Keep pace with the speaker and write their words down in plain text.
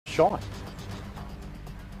Sean.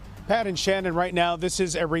 Pat and Shannon, right now, this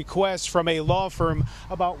is a request from a law firm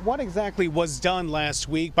about what exactly was done last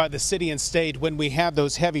week by the city and state when we had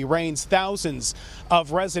those heavy rains. Thousands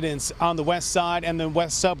of residents on the west side and the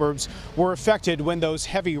west suburbs were affected when those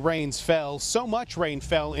heavy rains fell. So much rain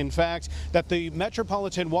fell, in fact, that the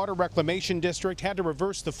Metropolitan Water Reclamation District had to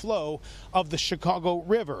reverse the flow of the Chicago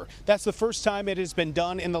River. That's the first time it has been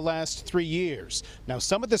done in the last 3 years. Now,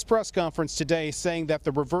 some of this press conference today saying that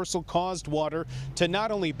the reversal caused water to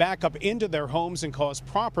not only back up into their homes and cause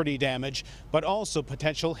property damage, but also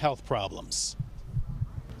potential health problems.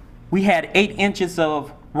 We had 8 inches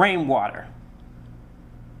of rainwater,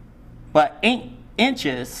 but 8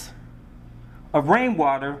 inches of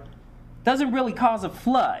rainwater doesn't really cause a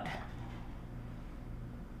flood.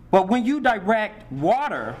 But when you direct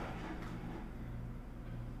water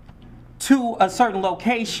to a certain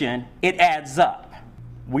location, it adds up.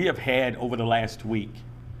 We have had over the last week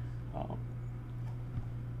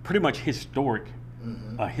pretty much historic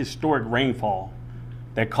rainfall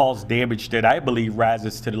that caused damage that I believe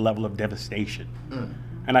rises to the level of devastation.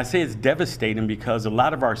 And I say it's devastating because a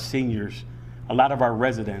lot of our seniors, a lot of our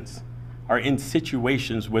residents are in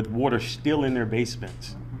situations with water still in their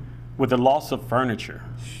basements, with the loss of furniture,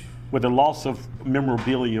 with the loss of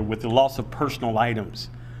memorabilia, with the loss of personal items.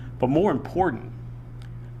 But more important,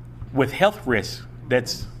 with health risks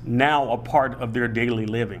that's now a part of their daily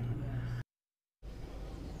living.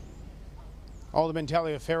 Alderman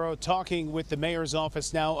Taliaferro talking with the mayor's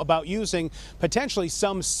office now about using potentially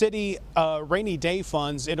some city rainy day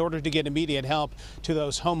funds in order to get immediate help to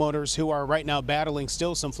those homeowners who are right now battling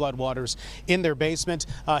still some floodwaters in their basement.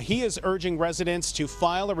 He is urging residents to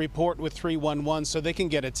file a report with 311 so they can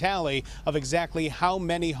get a tally of exactly how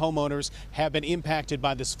many homeowners have been impacted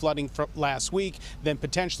by this flooding from last week, then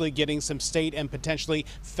potentially getting some state and potentially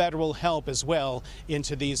federal help as well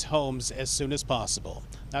into these homes as soon as possible.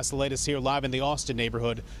 That's the latest here live in the Austin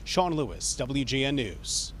neighborhood. Sean Lewis, WGN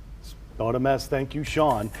News. Not a mess. Thank you,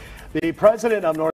 Sean. The president of North